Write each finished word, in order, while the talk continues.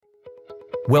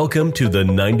Welcome to the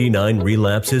 99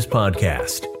 Relapses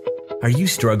Podcast. Are you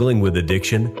struggling with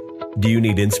addiction? Do you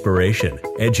need inspiration,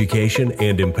 education,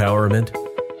 and empowerment?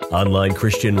 Online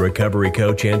Christian recovery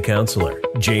coach and counselor,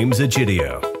 James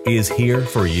Egidio, is here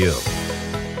for you.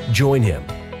 Join him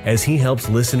as he helps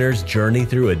listeners journey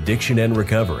through addiction and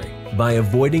recovery by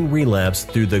avoiding relapse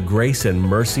through the grace and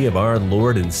mercy of our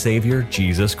Lord and Savior,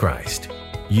 Jesus Christ.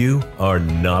 You are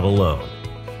not alone.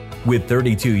 With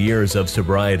 32 years of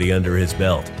sobriety under his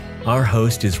belt, our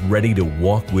host is ready to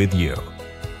walk with you.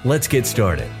 Let's get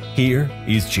started. Here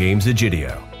is James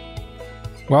Egidio.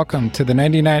 Welcome to the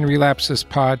 99 Relapses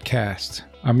Podcast.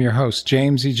 I'm your host,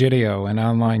 James Egidio, an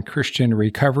online Christian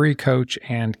recovery coach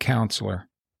and counselor.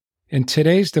 In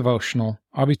today's devotional,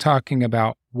 I'll be talking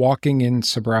about walking in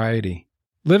sobriety.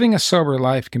 Living a sober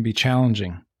life can be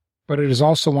challenging, but it is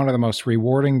also one of the most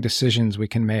rewarding decisions we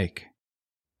can make.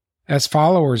 As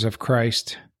followers of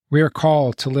Christ, we are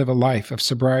called to live a life of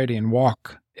sobriety and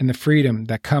walk in the freedom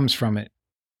that comes from it.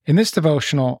 In this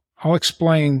devotional, I'll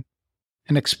explain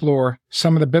and explore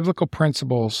some of the biblical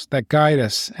principles that guide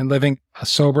us in living a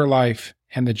sober life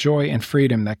and the joy and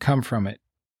freedom that come from it.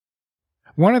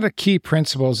 One of the key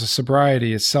principles of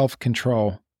sobriety is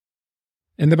self-control.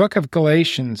 In the book of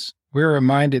Galatians, we are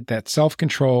reminded that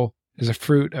self-control is a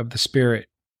fruit of the Spirit.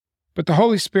 But the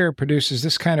Holy Spirit produces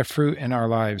this kind of fruit in our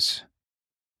lives: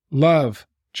 love,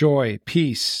 joy,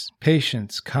 peace,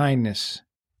 patience, kindness,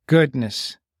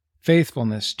 goodness,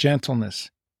 faithfulness,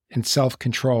 gentleness, and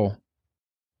self-control.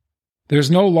 There's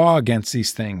no law against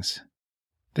these things.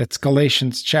 That's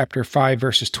Galatians chapter 5,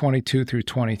 verses 22 through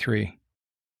 23.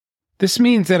 This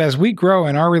means that as we grow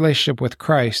in our relationship with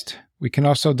Christ, we can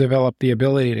also develop the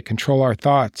ability to control our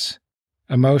thoughts,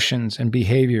 emotions, and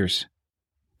behaviors.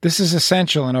 This is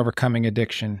essential in overcoming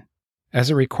addiction,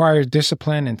 as it requires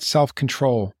discipline and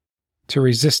self-control to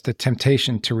resist the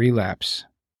temptation to relapse.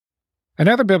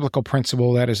 Another biblical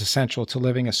principle that is essential to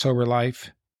living a sober life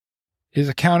is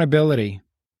accountability.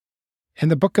 In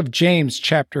the book of James,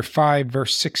 chapter 5,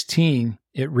 verse 16,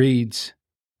 it reads,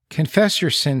 "Confess your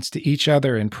sins to each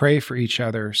other and pray for each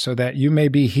other so that you may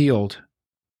be healed."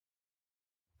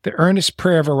 The earnest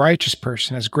prayer of a righteous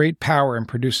person has great power and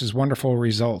produces wonderful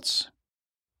results.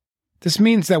 This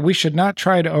means that we should not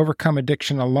try to overcome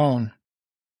addiction alone,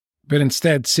 but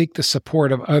instead seek the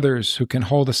support of others who can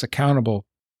hold us accountable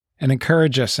and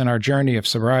encourage us in our journey of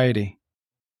sobriety.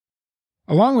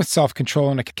 Along with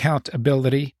self-control and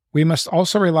accountability, we must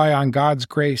also rely on God's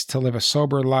grace to live a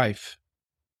sober life.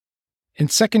 In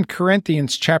 2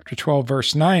 Corinthians chapter 12,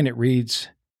 verse 9, it reads,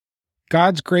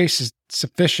 "God's grace is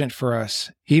sufficient for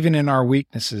us, even in our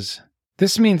weaknesses."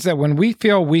 This means that when we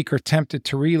feel weak or tempted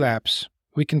to relapse,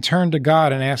 we can turn to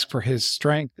God and ask for His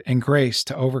strength and grace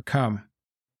to overcome.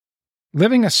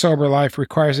 Living a sober life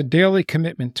requires a daily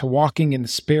commitment to walking in the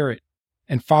Spirit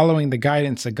and following the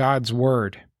guidance of God's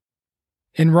Word.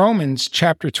 In Romans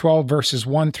chapter 12, verses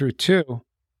 1 through 2,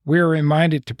 we are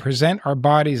reminded to present our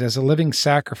bodies as a living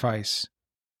sacrifice,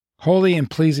 holy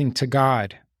and pleasing to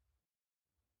God.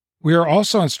 We are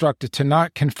also instructed to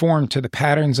not conform to the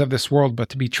patterns of this world, but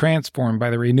to be transformed by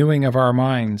the renewing of our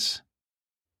minds.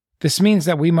 This means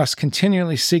that we must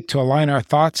continually seek to align our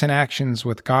thoughts and actions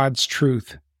with God's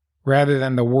truth, rather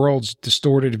than the world's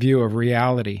distorted view of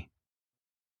reality.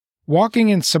 Walking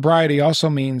in sobriety also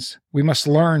means we must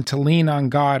learn to lean on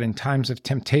God in times of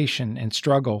temptation and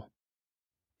struggle.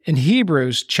 In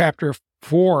Hebrews chapter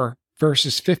 4,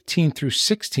 verses 15 through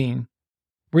 16,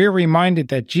 we are reminded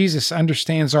that Jesus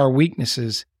understands our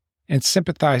weaknesses and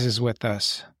sympathizes with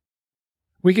us.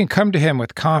 We can come to Him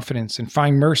with confidence and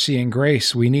find mercy and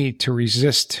grace we need to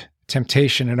resist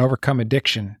temptation and overcome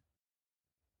addiction.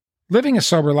 Living a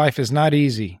sober life is not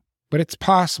easy, but it's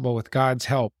possible with God's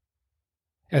help.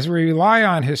 As we rely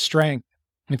on His strength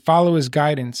and follow His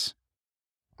guidance,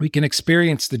 we can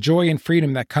experience the joy and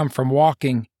freedom that come from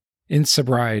walking in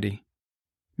sobriety.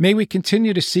 May we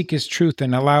continue to seek His truth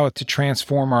and allow it to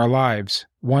transform our lives,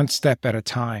 one step at a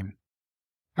time.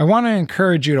 I want to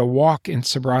encourage you to walk in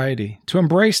sobriety, to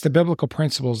embrace the biblical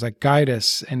principles that guide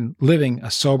us in living a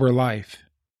sober life.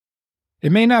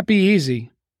 It may not be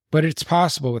easy, but it's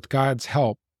possible with God's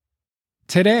help.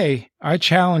 Today, I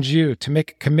challenge you to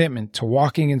make a commitment to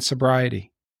walking in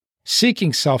sobriety,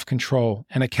 seeking self-control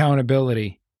and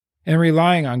accountability, and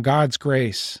relying on God's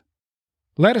grace.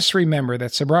 Let us remember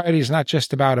that sobriety is not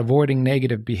just about avoiding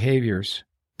negative behaviors,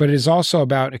 but it is also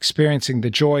about experiencing the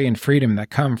joy and freedom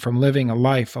that come from living a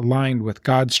life aligned with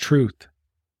God's truth.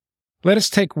 Let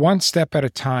us take one step at a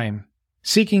time,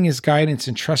 seeking His guidance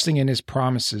and trusting in His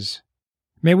promises.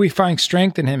 May we find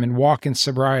strength in Him and walk in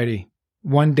sobriety,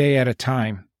 one day at a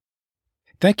time.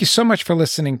 Thank you so much for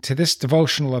listening to this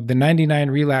devotional of the 99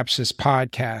 Relapses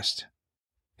podcast.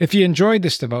 If you enjoyed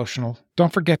this devotional,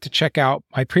 don't forget to check out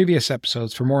my previous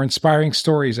episodes for more inspiring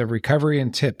stories of recovery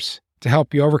and tips to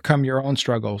help you overcome your own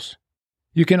struggles.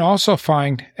 You can also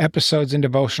find episodes and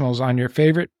devotionals on your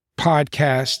favorite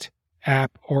podcast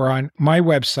app or on my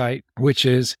website, which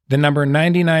is the number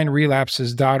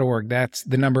 99relapses.org. That's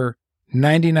the number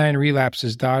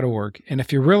 99relapses.org. And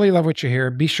if you really love what you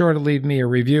hear, be sure to leave me a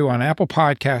review on Apple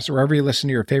Podcasts or wherever you listen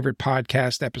to your favorite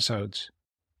podcast episodes.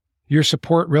 Your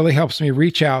support really helps me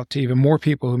reach out to even more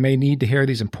people who may need to hear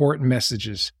these important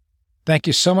messages. Thank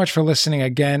you so much for listening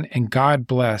again, and God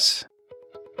bless.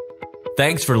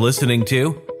 Thanks for listening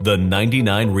to the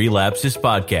 99 Relapses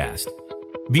podcast.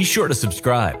 Be sure to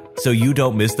subscribe so you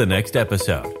don't miss the next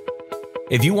episode.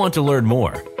 If you want to learn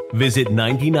more, visit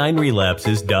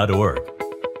 99relapses.org.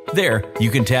 There, you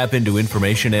can tap into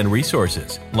information and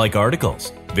resources like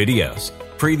articles, videos,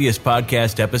 previous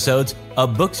podcast episodes, a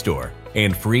bookstore,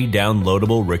 and free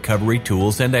downloadable recovery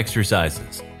tools and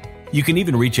exercises. You can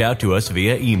even reach out to us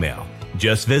via email.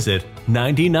 Just visit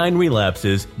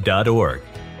 99relapses.org.